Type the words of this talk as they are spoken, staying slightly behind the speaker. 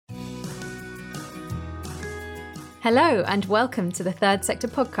Hello and welcome to the Third Sector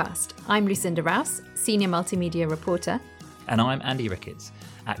podcast. I'm Lucinda Rouse, Senior Multimedia Reporter. And I'm Andy Ricketts,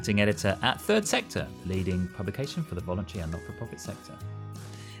 Acting Editor at Third Sector, leading publication for the voluntary and not-for-profit sector.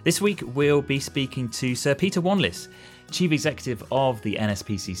 This week we'll be speaking to Sir Peter Wanless, Chief Executive of the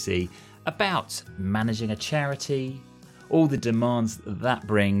NSPCC, about managing a charity, all the demands that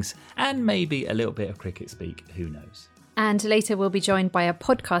brings, and maybe a little bit of cricket speak, who knows. And later we'll be joined by a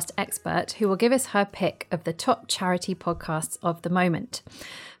podcast expert who will give us her pick of the top charity podcasts of the moment.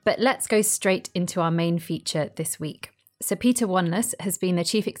 But let's go straight into our main feature this week. Sir Peter Wanless has been the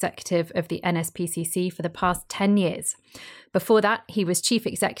Chief Executive of the NSPCC for the past 10 years. Before that, he was Chief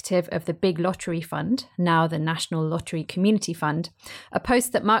Executive of the Big Lottery Fund, now the National Lottery Community Fund, a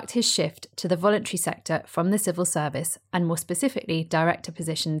post that marked his shift to the voluntary sector from the civil service and more specifically director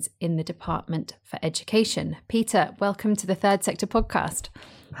positions in the Department for Education. Peter, welcome to the Third Sector podcast.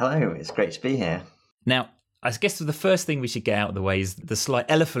 Hello, it's great to be here. Now, I guess the first thing we should get out of the way is the slight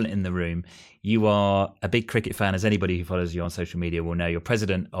elephant in the room. You are a big cricket fan, as anybody who follows you on social media will know. You're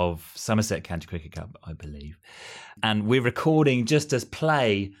president of Somerset County Cricket Club, I believe. And we're recording just as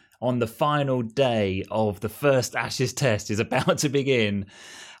play on the final day of the first Ashes Test is about to begin.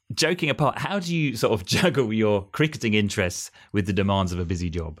 Joking apart, how do you sort of juggle your cricketing interests with the demands of a busy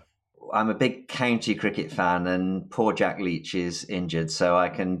job? I'm a big county cricket fan and poor Jack Leach is injured, so I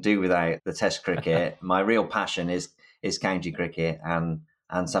can do without the Test cricket. My real passion is county cricket and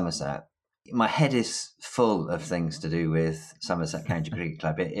Somerset. My head is full of things to do with Somerset County Cricket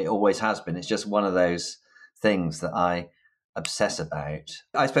Club. It always has been. It's just one of those things that I obsess about.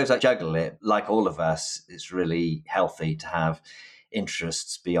 I suppose I juggle it. Like all of us, it's really healthy to have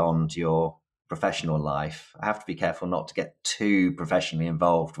interests beyond your professional life. I have to be careful not to get too professionally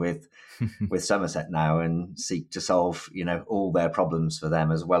involved with Somerset now and seek to solve, all their problems for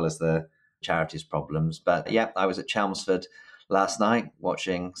them as well as the charities' problems. But yeah, I was at Chelmsford last night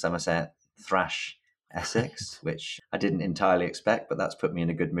watching Somerset thrash Essex, which I didn't entirely expect, but that's put me in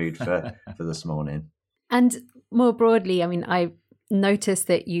a good mood for this morning. And more broadly, I noticed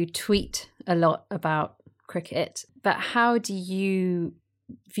that you tweet a lot about cricket, but how do you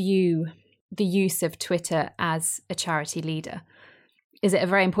view the use of Twitter as a charity leader? Is it a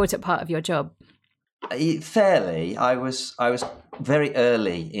very important part of your job? Fairly. I was very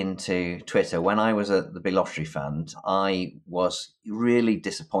early into Twitter. When I was at the Big Lottery Fund, I was really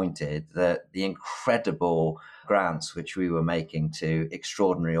disappointed that the incredible grants which we were making to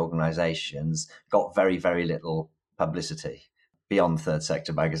extraordinary organisations got very, very little publicity beyond Third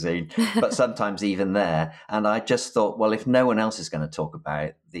Sector magazine, but sometimes even there. And I just thought, well, if no one else is going to talk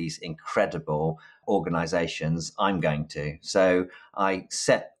about these incredible organisations, I'm going to. So I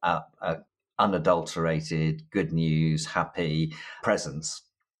set up an unadulterated, good news, happy presence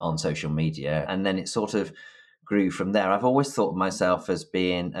on social media. And then it sort of grew from there. I've always thought of myself as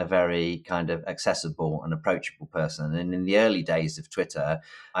being a very kind of accessible and approachable person. And in the early days of Twitter,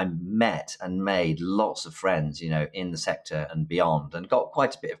 I met and made lots of friends, in the sector and beyond, and got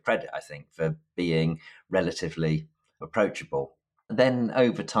quite a bit of credit, I think, for being relatively approachable. Then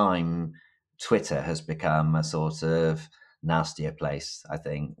over time, Twitter has become a sort of nastier place, I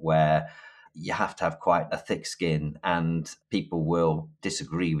think, where you have to have quite a thick skin and people will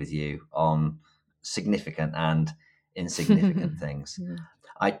disagree with you on significant and insignificant things. Yeah.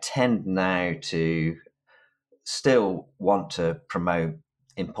 I tend now to still want to promote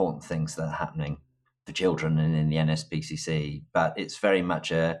important things that are happening for children and in the NSPCC, but it's very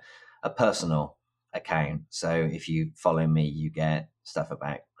much a personal account. So if you follow me, you get stuff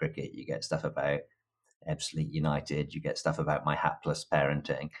about cricket, you get stuff about Ebbsfleet United, you get stuff about my hapless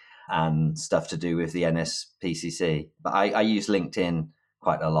parenting and stuff to do with the NSPCC. But I use LinkedIn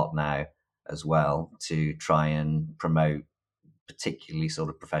quite a lot now as well to try and promote particularly sort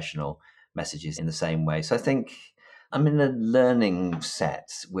of professional messages in the same way. So I think I'm in a learning set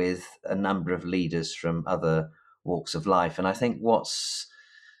with a number of leaders from other walks of life. And I think what's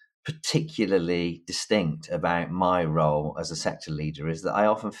particularly distinct about my role as a sector leader is that I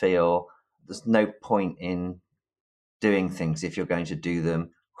often feel there's no point in doing things if you're going to do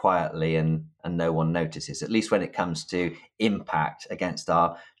them quietly and no one notices, at least when it comes to impact against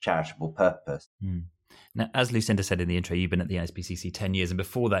our charitable purpose. Now, as Lucinda said in the intro, you've been at the NSPCC 10 years, and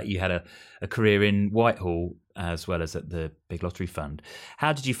before that you had a career in Whitehall as well as at the Big Lottery Fund.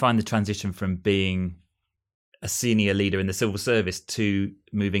 How did you find the transition from being a senior leader in the civil service to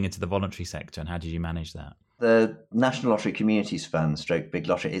moving into the voluntary sector, and how did you manage that? The National Lottery Communities Fund, stroke Big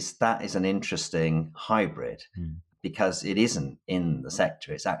Lottery, is an interesting hybrid. Because it isn't in the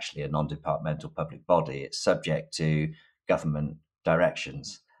sector, it's actually a non-departmental public body. It's subject to government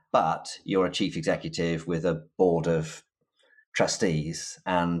directions. but you're a chief executive with a board of trustees,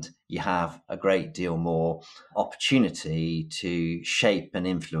 and you have a great deal more opportunity to shape and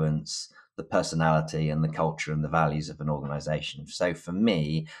influence the personality and the culture and the values of an organization. So for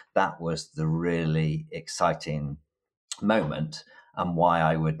me, that was the really exciting moment, and why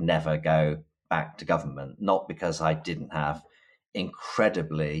I would never go back to government. Not because I didn't have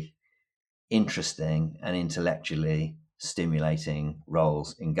incredibly interesting and intellectually stimulating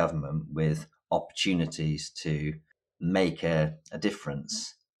roles in government with opportunities to make a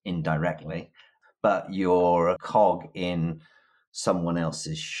difference indirectly, but you're a cog in someone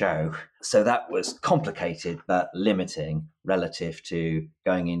else's show. So that was complicated but limiting relative to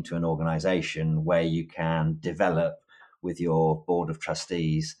going into an organization where you can develop with your board of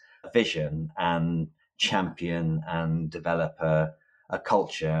trustees a vision and champion and develop a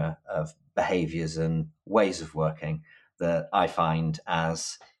culture of behaviors and ways of working that I find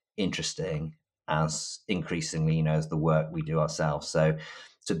as interesting as increasingly, as the work we do ourselves. So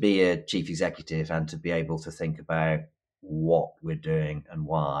to be a chief executive and to be able to think about what we're doing and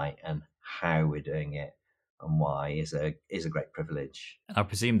why and how we're doing it and why is a great privilege. I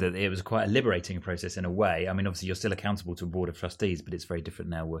presume that it was quite a liberating process in a way. I mean, obviously you're still accountable to a board of trustees, but it's very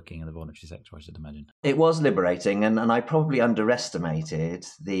different now working in the voluntary sector, I should imagine. It was liberating, and I probably underestimated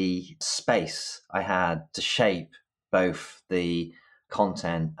the space I had to shape both the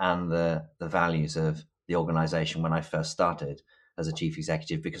content and the values of the organisation when I first started as a chief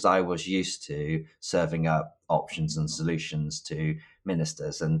executive, because I was used to serving up options and solutions to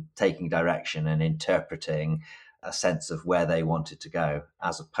ministers and taking direction and interpreting a sense of where they wanted to go,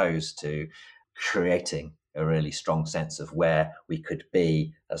 as opposed to creating a really strong sense of where we could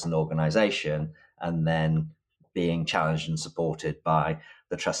be as an organisation, and then being challenged and supported by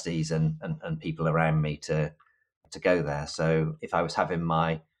the trustees and people around me to go there. So if I was having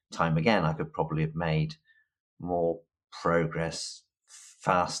my time again, I could probably have made more progress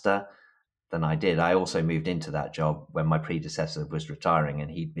faster than I did. I also moved into that job when my predecessor was retiring, and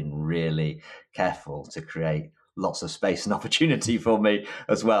he'd been really careful to create lots of space and opportunity for me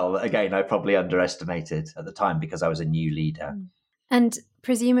as well. Again, I probably underestimated at the time because I was a new leader. And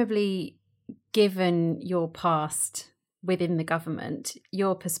presumably, given your past within the government,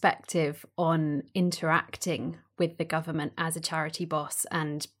 your perspective on interacting with the government as a charity boss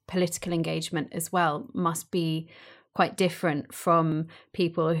and political engagement as well must be quite different from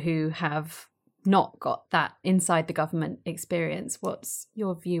people who have not got that inside the government experience. What's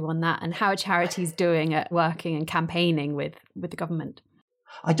your view on that, and how are charities doing at working and campaigning with the government?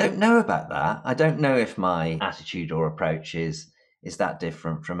 I don't know about that. I don't know if my attitude or approach is that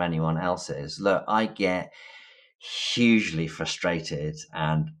different from anyone else's. Look, I get hugely frustrated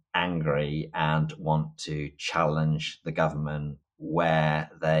and angry and want to challenge the government where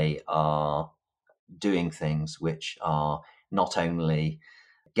they are doing things which are not only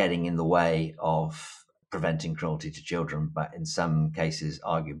getting in the way of preventing cruelty to children, but in some cases,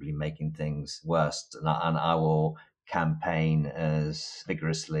 arguably making things worse. And I will campaign as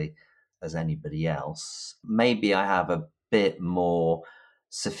vigorously as anybody else. Maybe I have a bit more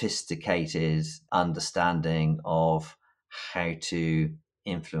sophisticated understanding of how to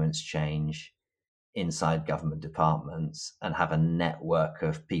influence change inside government departments and have a network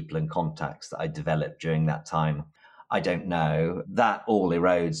of people and contacts that I developed during that time. I don't know. That all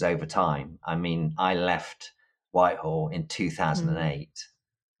erodes over time. I mean, I left Whitehall in 2008.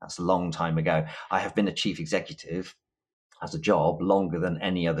 That's a long time ago. I have been a chief executive as a job longer than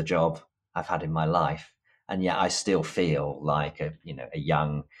any other job I've had in my life. And yet I still feel like a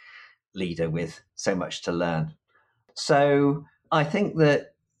young leader with so much to learn. So I think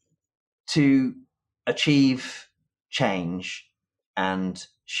that to achieve change and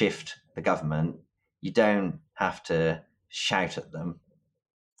shift the government, you don't have to shout at them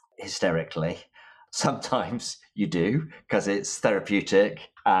hysterically. Sometimes you do, because it's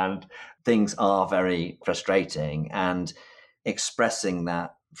therapeutic and things are very frustrating, and expressing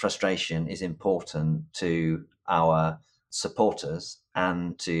that frustration is important to our supporters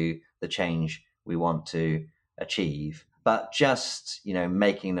and to the change we want to achieve. But just,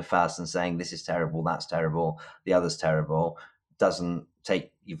 making the fuss and saying this is terrible, that's terrible, the other's terrible, doesn't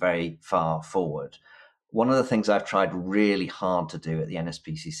take you very far forward. One of the things I've tried really hard to do at the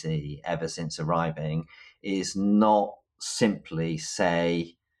NSPCC ever since arriving is not simply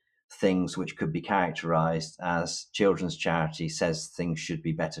say things which could be characterized as children's charity says things should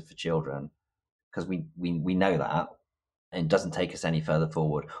be better for children, because we know that, and it doesn't take us any further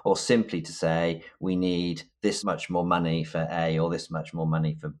forward, or simply to say we need this much more money for A or this much more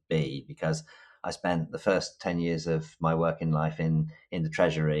money for B, because I spent the first 10 years of my working life in the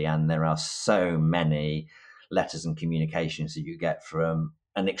Treasury, and there are so many letters and communications that you get from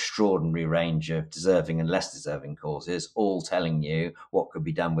an extraordinary range of deserving and less deserving causes, all telling you what could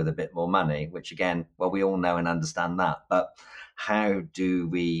be done with a bit more money, which again, well, we all know and understand that. But how do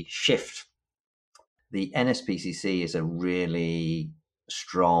we shift? The NSPCC is a really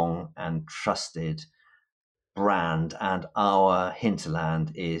strong and trusted brand, and our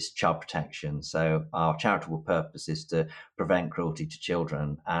hinterland is child protection. So our charitable purpose is to prevent cruelty to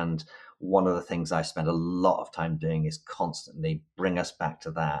children. And one of the things I spend a lot of time doing is constantly bring us back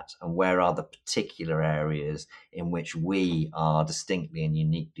to that. And where are the particular areas in which we are distinctly and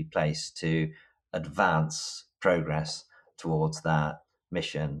uniquely placed to advance progress towards that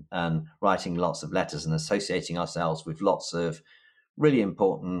mission, and writing lots of letters and associating ourselves with lots of really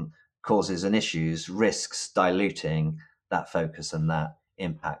important causes and issues, risks diluting that focus and that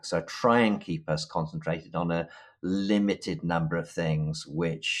impact. So try and keep us concentrated on a limited number of things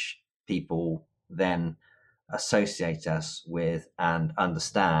which people then associate us with and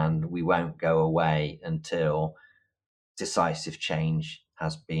understand we won't go away until decisive change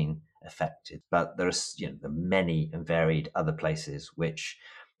has been effected. But there are many and varied other places which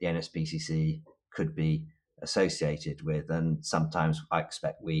the NSPCC could be associated with. And sometimes I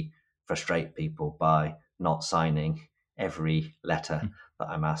expect we frustrate people by not signing every letter that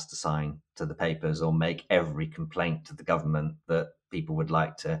I'm asked to sign to the papers, or make every complaint to the government that people would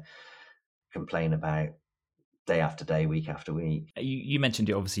like to complain about day after day, week after week. You mentioned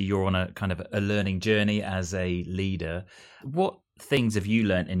it, obviously you're on a kind of a learning journey as a leader. What things have you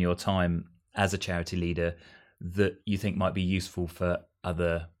learned in your time as a charity leader that you think might be useful for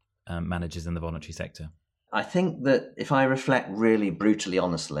other managers in the voluntary sector? I think that if I reflect really brutally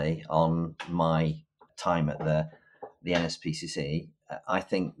honestly on my time at the NSPCC, I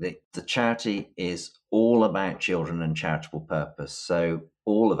think that the charity is all about children and charitable purpose. So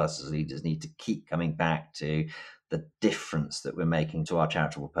all of us as leaders need to keep coming back to the difference that we're making to our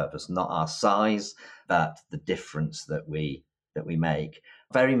charitable purpose, not our size, but the difference that we make.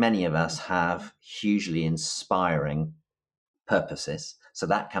 Very many of us have hugely inspiring purposes, so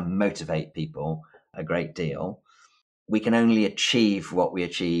that can motivate people a great deal. We can only achieve what we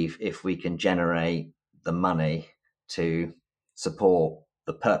achieve if we can generate the money to support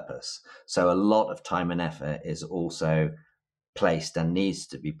the purpose. So a lot of time and effort is also placed and needs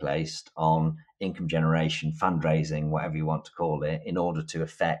to be placed on income generation, fundraising, whatever you want to call it, in order to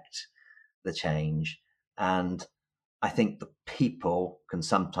affect the change. And I think the people can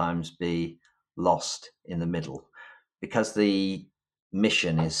sometimes be lost in the middle, because the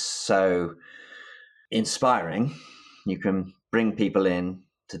mission is so inspiring. You can bring people in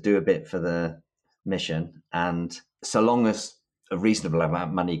to do a bit for the mission, and so long as a reasonable amount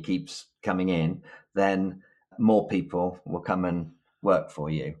of money keeps coming in, then more people will come and work for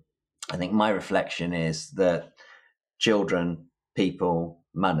you. I think my reflection is that children, people,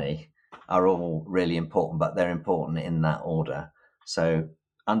 money are all really important, but they're important in that order. So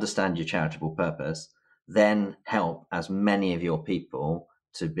understand your charitable purpose, then help as many of your people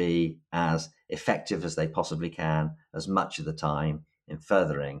to be as effective as they possibly can, as much of the time, in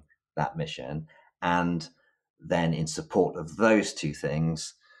furthering that mission. And then in support of those two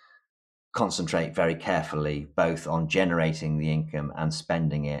things, concentrate very carefully both on generating the income and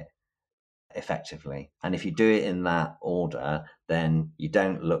spending it effectively. And if you do it in that order, then you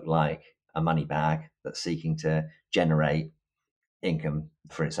don't look like a money bag that's seeking to generate income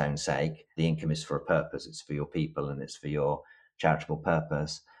for its own sake. The income is for a purpose. It's for your people and it's for your charitable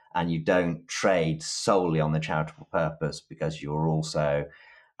purpose. And you don't trade solely on the charitable purpose, because you're also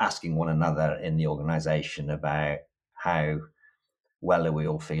asking one another in the organization about how well are we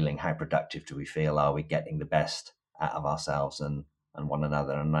all feeling, how productive do we feel, are we getting the best out of ourselves and one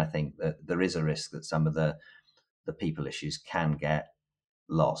another. And I think that there is a risk that some of the people issues can get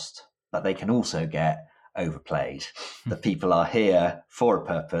lost, but they can also get overplayed. The people are here for a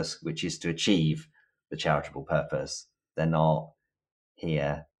purpose, which is to achieve the charitable purpose. They're not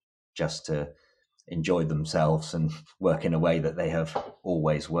here just to enjoy themselves and work in a way that they have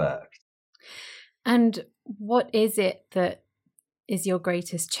always worked. And what is it that is your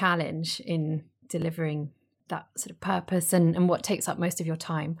greatest challenge in delivering that sort of purpose, and what takes up most of your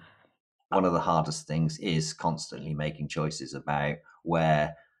time? One of the hardest things is constantly making choices about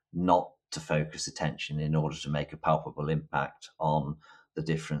where not to focus attention in order to make a palpable impact on the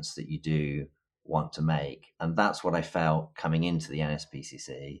difference that you do want to make. And that's what I felt coming into the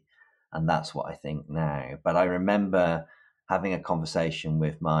NSPCC, and that's what I think now. But I remember having a conversation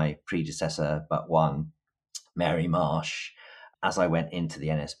with my predecessor, but one, Mary Marsh, as I went into the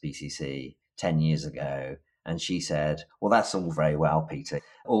NSPCC, 10 years ago. And she said, well, that's all very well, Peter.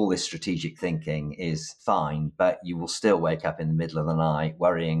 All this strategic thinking is fine, but you will still wake up in the middle of the night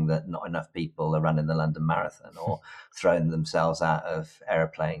worrying that not enough people are running the London Marathon or throwing themselves out of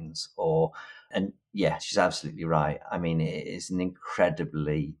aeroplanes and yeah, she's absolutely right. I mean, it is an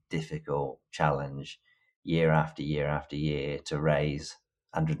incredibly difficult challenge year after year after year to raise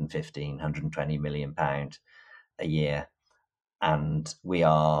 115, 120 million pound a year. And we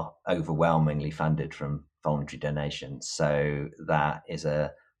are overwhelmingly funded from voluntary donations. So that is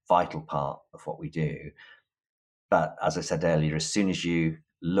a vital part of what we do. But as I said earlier, as soon as you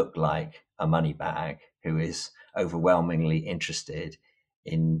look like a money bag who is overwhelmingly interested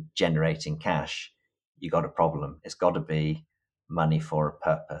in generating cash, you got a problem. It's got to be money for a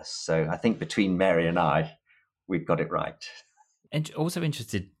purpose. So I think between Mary and I, we've got it right. And also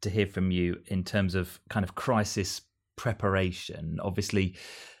interested to hear from you in terms of kind of crisis preparation. Obviously,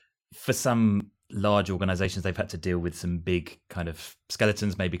 for some large organizations, they've had to deal with some big kind of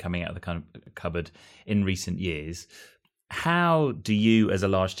skeletons maybe coming out of the kind of cupboard in recent years. How do you, as a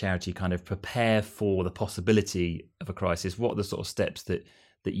large charity, kind of prepare for the possibility of a crisis? What are the sort of steps that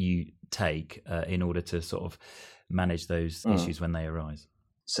you take in order to sort of manage those issues when they arise?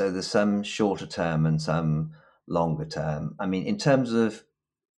 So there's some shorter term and some longer term. I mean, in terms of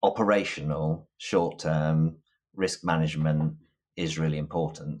operational short term, risk management is really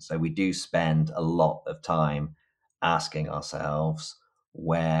important. So we do spend a lot of time asking ourselves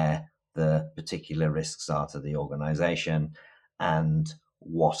where the particular risks are to the organization and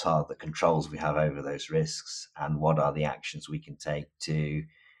what are the controls we have over those risks and what are the actions we can take to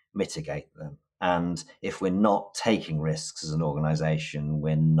mitigate them. And if we're not taking risks as an organization,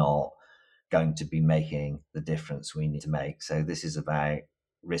 we're not going to be making the difference we need to make. So this is about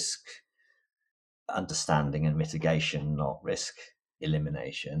risk understanding and mitigation, not risk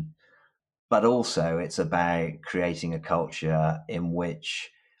elimination. But also it's about creating a culture in which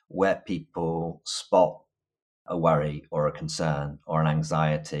where people spot a worry or a concern or an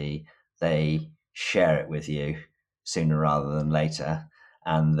anxiety, they share it with you sooner rather than later,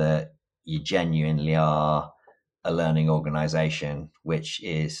 and that you genuinely are a learning organization, which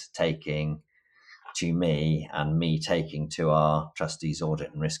is taking to me and me taking to our trustees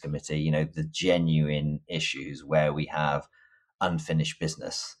audit and risk committee, the genuine issues where we have unfinished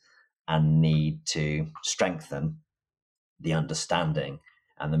business and need to strengthen the understanding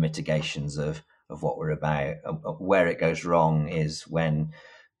and the mitigations of what we're about. Where it goes wrong is when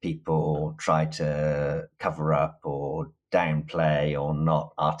people try to cover up or downplay or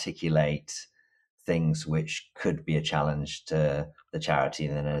not articulate things which could be a challenge to the charity.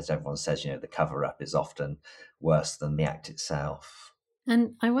 And then, as everyone says, the cover up is often worse than the act itself.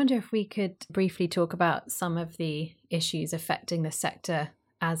 And I wonder if we could briefly talk about some of the issues affecting the sector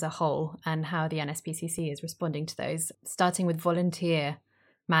as a whole and how the NSPCC is responding to those, starting with volunteer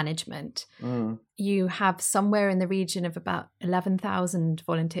management. You have somewhere in the region of about 11,000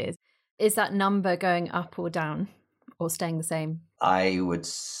 volunteers. Is that number going up or down or staying the same? I would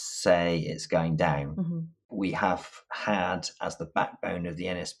say it's going down. Mm-hmm. We have had, as the backbone of the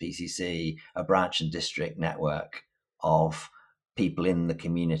NSPCC, a branch and district network of people in the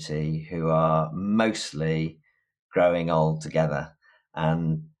community who are mostly growing old together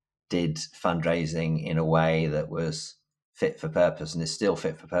and did fundraising in a way that was fit for purpose and is still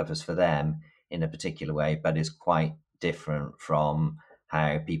fit for purpose for them in a particular way, but is quite different from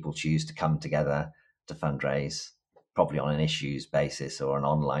how people choose to come together to fundraise, probably on an issues basis or an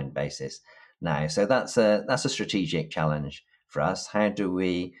online basis now. So that's a strategic challenge for us. How do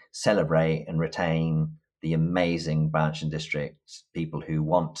we celebrate and retain the amazing branch and district people who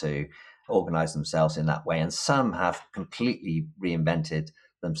want to organize themselves in that way? And some have completely reinvented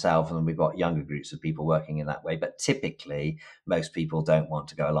themselves, and we've got younger groups of people working in that way. But typically, most people don't want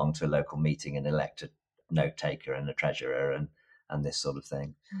to go along to a local meeting and elect a note taker and a treasurer and this sort of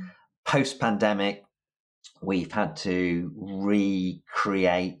thing. Post-pandemic, we've had to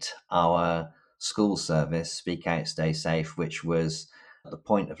recreate our school service, Speak Out, Stay Safe, which was at the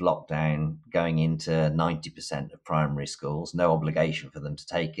point of lockdown going into 90% of primary schools, no obligation for them to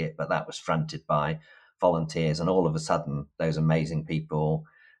take it, but that was fronted by volunteers. And all of a sudden, those amazing people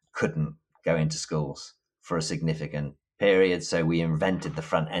couldn't go into schools for a significant period. So we invented the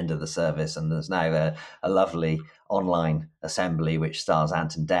front end of the service, and there's now a lovely online assembly which stars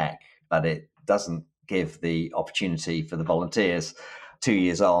Ant and Dec, but it doesn't give the opportunity for the volunteers 2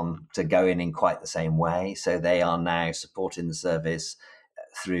 years on to go in quite the same way. So they are now supporting the service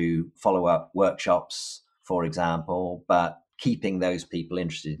through follow-up workshops, for example, but keeping those people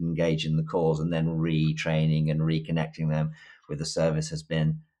interested and engaged in the cause, and then retraining and reconnecting them with the service has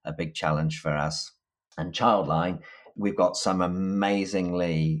been a big challenge for us. And Childline, we've got some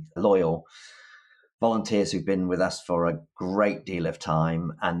amazingly loyal volunteers who've been with us for a great deal of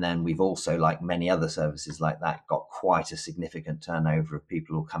time. And then we've also, like many other services like that, got quite a significant turnover of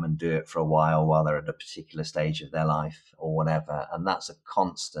people who come and do it for a while they're at a particular stage of their life or whatever. And that's a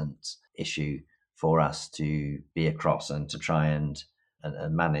constant issue for us to be across and to try and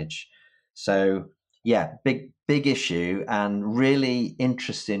manage. So yeah, big issue, and really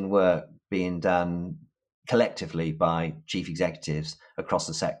interesting work being done collectively by chief executives across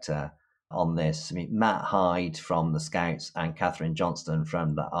the sector on this. I mean, Matt Hyde from the Scouts and Catherine Johnston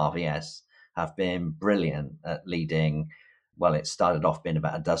from the RVS have been brilliant at leading. Well, it started off being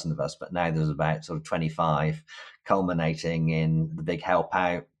about a dozen of us, but now there's about sort of 25, culminating in the big help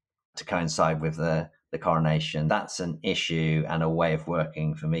out to coincide with the coronation. That's an issue and a way of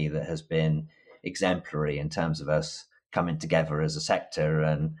working for me that has been exemplary in terms of us coming together as a sector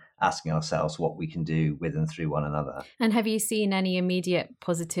and asking ourselves what we can do with and through one another. And have you seen any immediate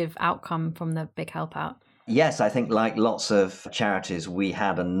positive outcome from the big help out? Yes, I think like lots of charities, we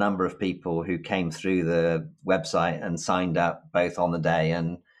had a number of people who came through the website and signed up both on the day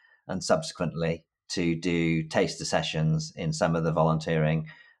and subsequently to do taster sessions in some of the volunteering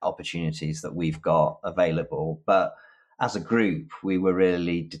opportunities that we've got available. But as a group, we were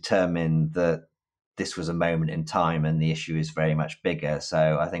really determined that this was a moment in time and the issue is very much bigger.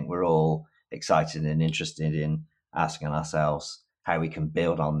 So I think we're all excited and interested in asking ourselves how we can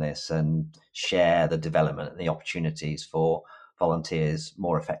build on this and share the development and the opportunities for volunteers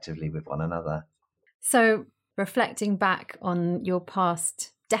more effectively with one another. So reflecting back on your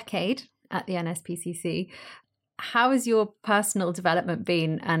past decade at the NSPCC, how has your personal development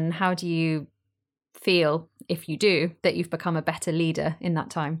been, and how do you feel, if you do, that you've become a better leader in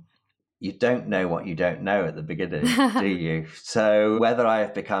that time? You don't know what you don't know at the beginning, do you? So whether I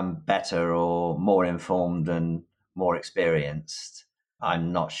have become better or more informed and more experienced,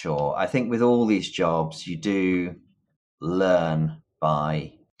 I'm not sure. I think with all these jobs, you do learn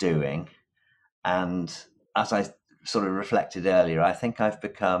by doing. And as I sort of reflected earlier, I think I've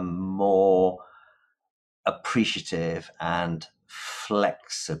become more appreciative and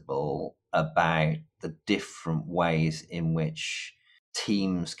flexible about the different ways in which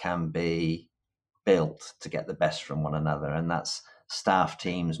teams can be built to get the best from one another. And that's staff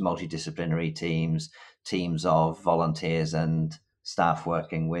teams, multidisciplinary teams, teams of volunteers and staff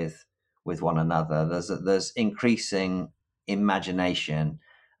working with one another. There's increasing imagination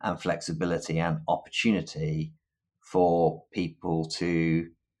and flexibility and opportunity for people to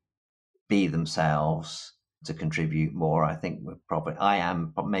be themselves, to contribute more. I think I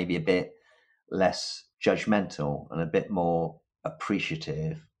am maybe a bit less judgmental and a bit more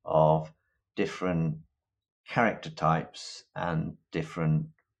appreciative of different character types and different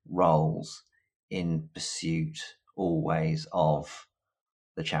roles in pursuit always of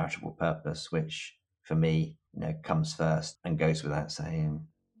the charitable purpose, which for me, comes first and goes without saying.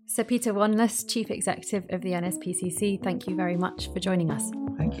 Sir Peter Wanless, Chief Executive of the NSPCC, thank you very much for joining us.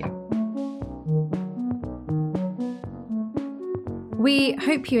 Thank you. We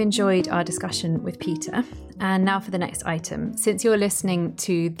hope you enjoyed our discussion with Peter. And now for the next item. Since you're listening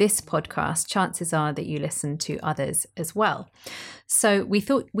to this podcast, chances are that you listen to others as well. So we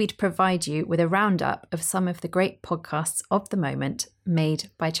thought we'd provide you with a roundup of some of the great podcasts of the moment made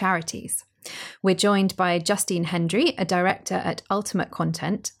by charities. We're joined by Justine Hendry, a director at Ultimate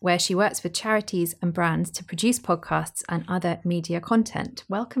Content, where she works with charities and brands to produce podcasts and other media content.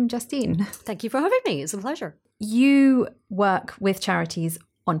 Welcome, Justine. Thank you for having me. It's a pleasure. You work with charities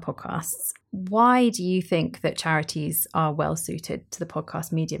on podcasts. Why do you think that charities are well suited to the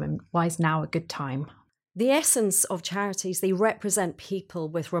podcast medium, and why is now a good time? The essence of charities, they represent people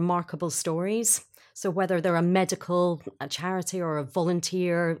with remarkable stories. So whether they're a charity or a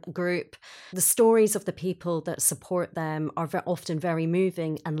volunteer group, the stories of the people that support them are often very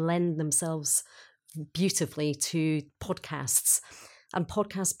moving and lend themselves beautifully to podcasts. And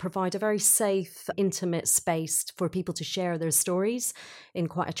podcasts provide a very safe, intimate space for people to share their stories in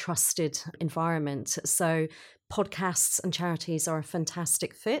quite a trusted environment. So podcasts and charities are a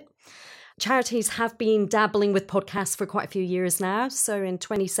fantastic fit. Charities have been dabbling with podcasts for quite a few years now. So in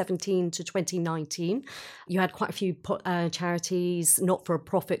 2017 to 2019, you had quite a few charities,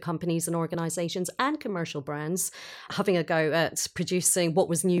 not-for-profit companies and organisations and commercial brands having a go at producing what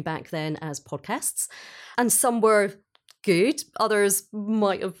was new back then as podcasts. And some were good. Others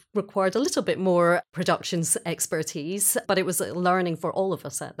might have required a little bit more productions expertise, but it was learning for all of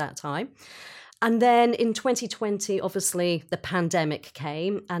us at that time. And then in 2020, obviously, the pandemic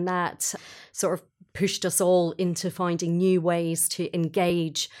came, and that sort of pushed us all into finding new ways to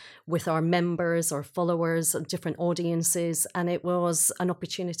engage with our members or followers and different audiences. And it was an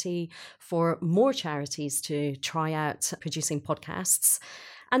opportunity for more charities to try out producing podcasts.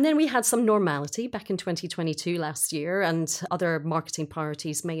 And then we had some normality back in 2022 last year, and other marketing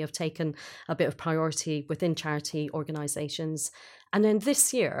priorities may have taken a bit of priority within charity organisations. And then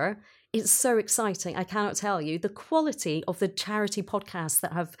this year, it's so exciting. I cannot tell you the quality of the charity podcasts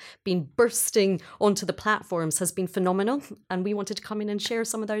that have been bursting onto the platforms has been phenomenal. And we wanted to come in and share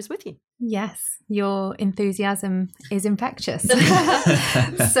some of those with you. Yes, your enthusiasm is infectious.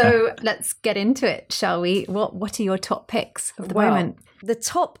 So let's get into it, shall we? What are your top picks of the moment? The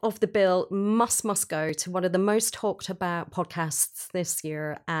top of the bill must go to one of the most talked about podcasts this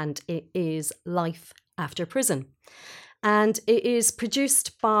year, and it is Life After Prison. And it is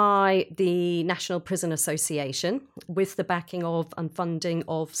produced by the National Prison Association with the backing of and funding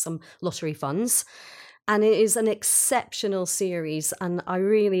of some lottery funds. And it is an exceptional series, and I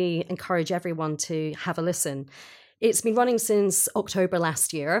really encourage everyone to have a listen. It's been running since October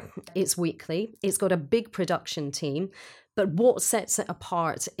last year. It's weekly. It's got a big production team. But what sets it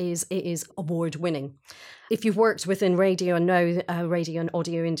apart is it is award-winning. If you've worked within radio and know radio and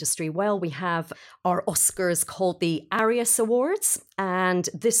audio industry well, we have our Oscars called the Arias Awards. And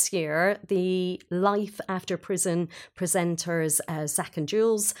this year, the Life After Prison presenters, Zach and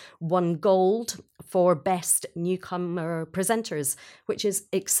Jules, won gold for Best Newcomer Presenters, which is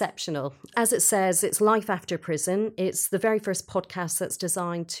exceptional. As it says, it's Life After Prison. It's the very first podcast that's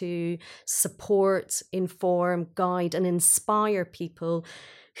designed to support, inform, guide, and inspire people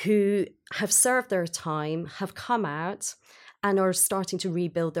who have served their time, have come out, and are starting to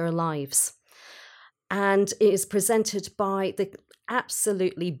rebuild their lives. And it is presented by the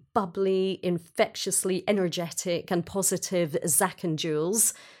absolutely bubbly, infectiously energetic and positive Zach and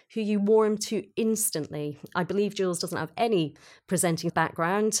Jules, who you warm to instantly. I believe Jules doesn't have any presenting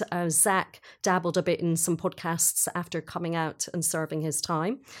background. Zach dabbled a bit in some podcasts after coming out and serving his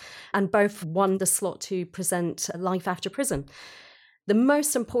time, and both won the slot to present Life After Prison. The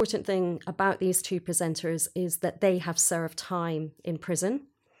most important thing about these two presenters is that they have served time in prison.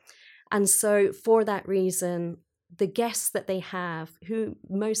 And so for that reason, the guests that they have, who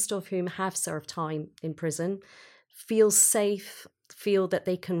most of whom have served time in prison, feel safe, feel that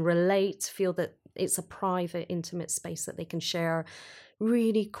they can relate, feel that it's a private, intimate space that they can share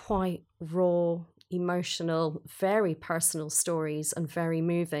really quite raw, emotional, very personal stories, and very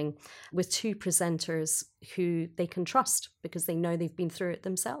moving, with two presenters who they can trust because they know they've been through it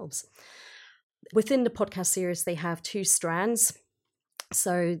themselves. Within the podcast series, they have two strands.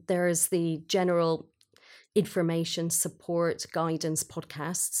 So there's the general information, support, guidance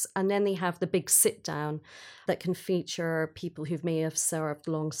podcasts, and then they have the big sit down that can feature people who may have served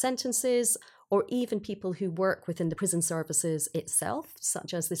long sentences, or even people who work within the prison services itself,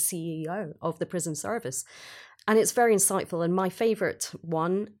 such as the CEO of the prison service. And it's very insightful. And my favorite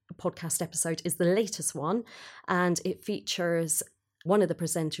podcast episode is the latest one. And it features one of the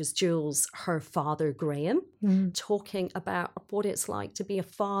presenters, Jules, her father, Graham, talking about what it's like to be a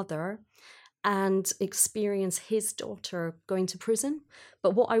father and experience his daughter going to prison.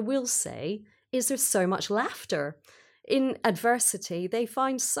 But what I will say is there's so much laughter. In adversity, they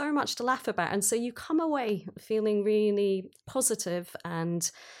find so much to laugh about. And so you come away feeling really positive, and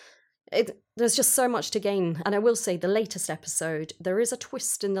there's just so much to gain. And I will say the latest episode, there is a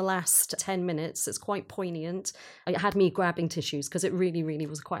twist in the last 10 minutes. It's quite poignant. It had me grabbing tissues because it really, really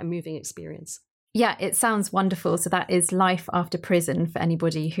was quite a moving experience. Yeah, it sounds wonderful. So that is Life After Prison for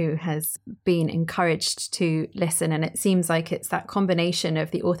anybody who has been encouraged to listen. And it seems like it's that combination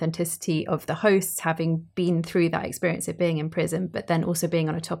of the authenticity of the hosts having been through that experience of being in prison, but then also being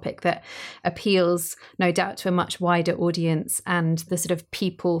on a topic that appeals, no doubt, to a much wider audience, and the sort of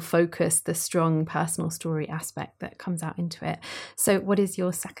people focus, the strong personal story aspect that comes out into it. So what is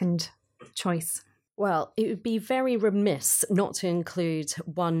your second choice? Well, it would be very remiss not to include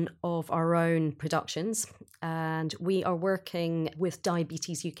one of our own productions. And we are working with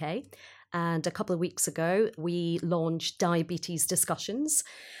Diabetes UK. And a couple of weeks ago, we launched Diabetes Discussions,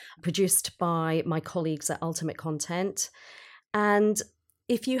 produced by my colleagues at Ultimate Content. And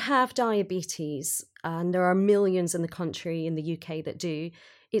if you have diabetes, and there are millions in the country, in the UK that do,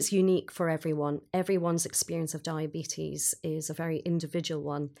 it's unique for everyone. Everyone's experience of diabetes is a very individual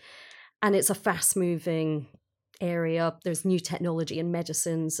one. And it's a fast-moving area. There's new technology and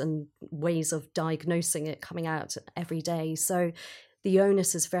medicines and ways of diagnosing it coming out every day. So the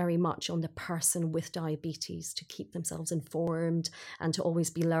onus is very much on the person with diabetes to keep themselves informed and to always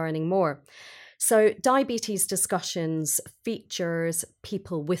be learning more. So Diabetes Discussions features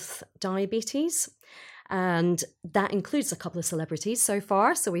people with diabetes, and that includes a couple of celebrities so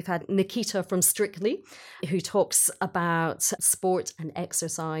far. So we've had Nikita from Strictly, who talks about sport and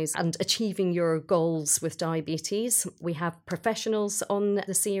exercise and achieving your goals with diabetes. We have professionals on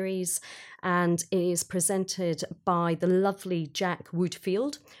the series, and it is presented by the lovely Jack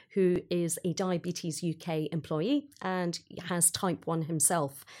Woodfield, who is a Diabetes UK employee and has type 1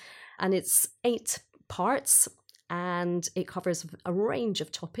 himself. And it's 8 parts, and it covers a range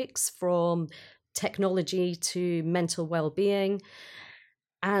of topics from technology to mental well-being.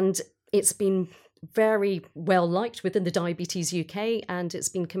 And it's been very well liked within the Diabetes UK, and it's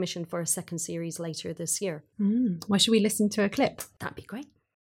been commissioned for a second series later this year. Well, should we listen to a clip? That'd be great.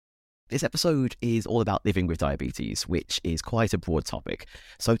 This episode is all about living with diabetes, which is quite a broad topic.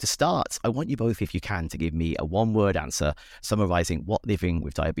 So to start, I want you both, if you can, to give me a one-word answer summarising what living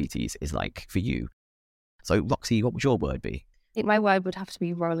with diabetes is like for you. So Roxy, what would your word be? I think my word would have to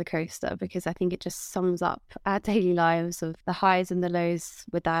be roller coaster, because I think it just sums up our daily lives of the highs and the lows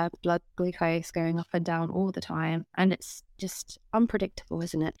with our blood glucose going up and down all the time. And it's just unpredictable,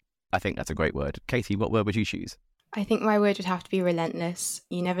 isn't it? I think that's a great word. Katie, what word would you choose? I think my word would have to be relentless.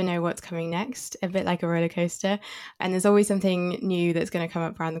 You never know what's coming next, a bit like a roller coaster. And there's always something new that's going to come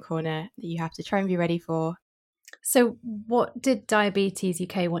up around the corner that you have to try and be ready for. So what did Diabetes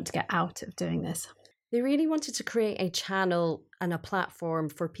UK want to get out of doing this? They really wanted to create a channel and a platform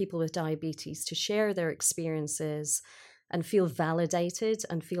for people with diabetes to share their experiences and feel validated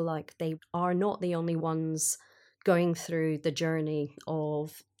and feel like they are not the only ones going through the journey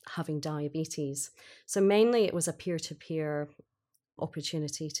of having diabetes. So mainly it was a peer-to-peer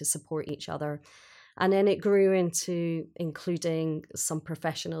opportunity to support each other. And then it grew into including some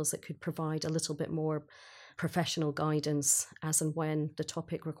professionals that could provide a little bit more professional guidance as and when the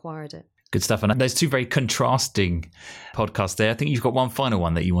topic required it. Good stuff. And there's 2 very contrasting podcasts there. I think you've got one final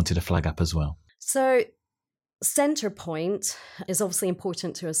one that you wanted to flag up as well. So Centrepoint is obviously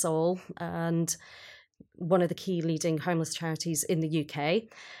important to us all, and one of the key leading homeless charities in the UK.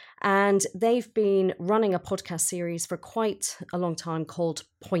 And they've been running a podcast series for quite a long time called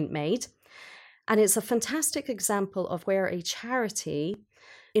Point Made. And it's a fantastic example of where a charity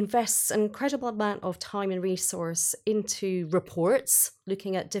invests an incredible amount of time and resource into reports,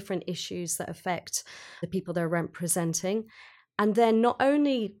 looking at different issues that affect the people they're representing. And then not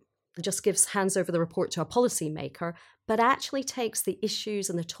only just hands over the report to a policymaker, but actually takes the issues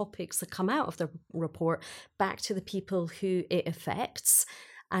and the topics that come out of the report back to the people who it affects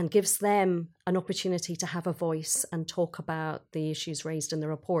and gives them an opportunity to have a voice and talk about the issues raised in the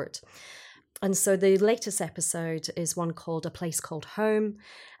report. And so the latest episode is one called A Place Called Home,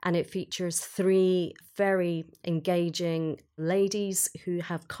 and it features 3 very engaging ladies who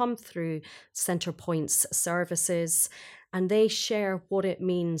have come through Centrepoint's services, and they share what it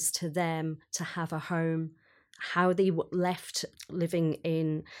means to them to have a home, how they left living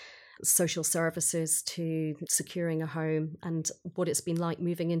in social services to securing a home, and what it's been like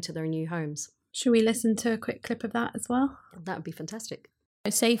moving into their new homes. Should we listen to a quick clip of that as well? That would be fantastic.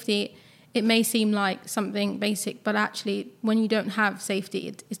 Safety, it may seem like something basic, but actually when you don't have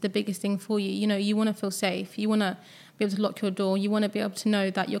safety, it's the biggest thing for you. You know, you want to feel safe. You want to be able to lock your door. You want to be able to know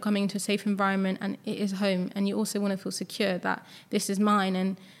that you're coming into a safe environment and it is home. And you also want to feel secure that this is mine.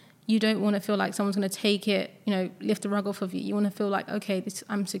 And you don't want to feel like someone's going to take it, you know, lift the rug off of you. You want to feel like, okay,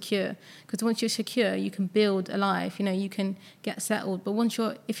 I'm secure. Because once you're secure, you can build a life, you know, you can get settled. But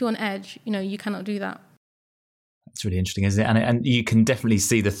if you're on edge, you know, you cannot do that. It's really interesting, isn't it? And you can definitely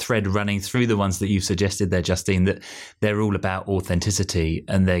see the thread running through the ones that you've suggested there, Justine, that they're all about authenticity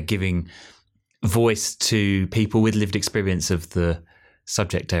and they're giving voice to people with lived experience of the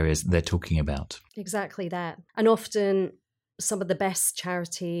subject areas that they're talking about. Exactly that. And often some of the best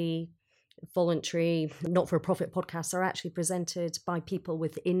charity, voluntary, not-for-profit podcasts are actually presented by people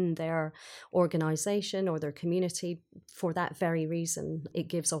within their organisation or their community. For that very reason, it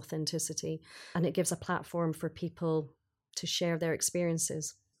gives authenticity and it gives a platform for people to share their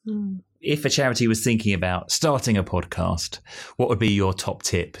experiences. If a charity was thinking about starting a podcast, what would be your top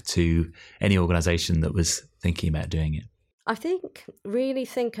tip to any organisation that was thinking about doing it? I think really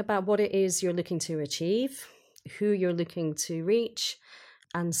think about what it is you're looking to achieve, who you're looking to reach,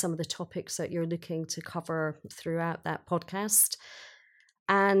 and some of the topics that you're looking to cover throughout that podcast.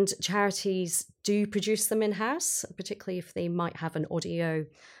 And charities do produce them in-house, particularly if they might have an audio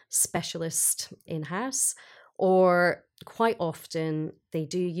specialist in-house, or quite often they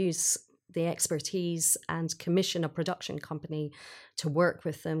do use the expertise and commission a production company to work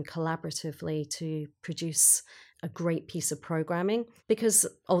with them collaboratively to produce a great piece of programming, because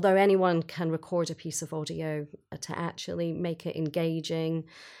although anyone can record a piece of audio, to actually make it engaging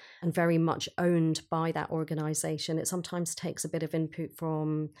and very much owned by that organization, it sometimes takes a bit of input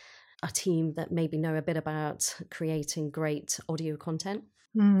from a team that maybe know a bit about creating great audio content.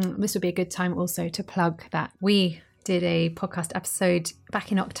 This would be a good time also to plug that we did a podcast episode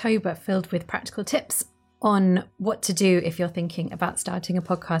back in October filled with practical tips on what to do if you're thinking about starting a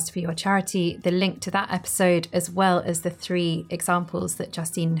podcast for your charity. The link to that episode, as well as the 3 examples that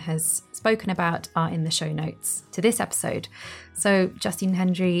Justine has spoken about, are in the show notes to this episode. So Justine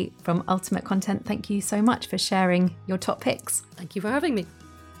Hendry from Ultimate Content, thank you so much for sharing your top picks. Thank you for having me.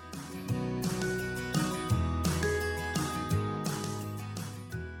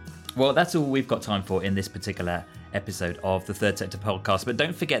 Well, that's all we've got time for in this particular episode of the Third Sector Podcast. But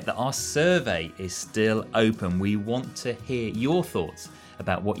don't forget that our survey is still open. We want to hear your thoughts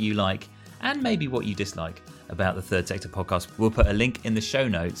about what you like and maybe what you dislike about the Third Sector Podcast. We'll put a link in the show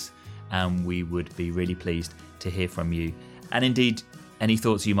notes, and we would be really pleased to hear from you. And indeed, any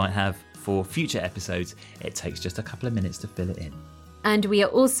thoughts you might have for future episodes, it takes just a couple of minutes to fill it in. And we are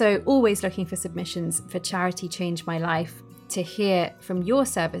also always looking for submissions for Charity Change My Life, to hear from your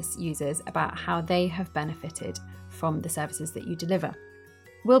service users about how they have benefited from the services that you deliver.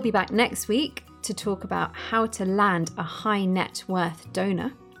 We'll be back next week to talk about how to land a high net worth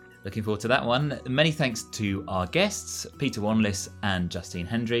donor. Looking forward to that one. Many thanks to our guests, Peter Wanless and Justine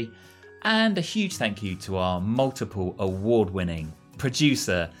Hendry, and a huge thank you to our multiple award-winning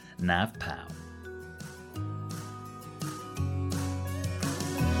producer, Nav Powell.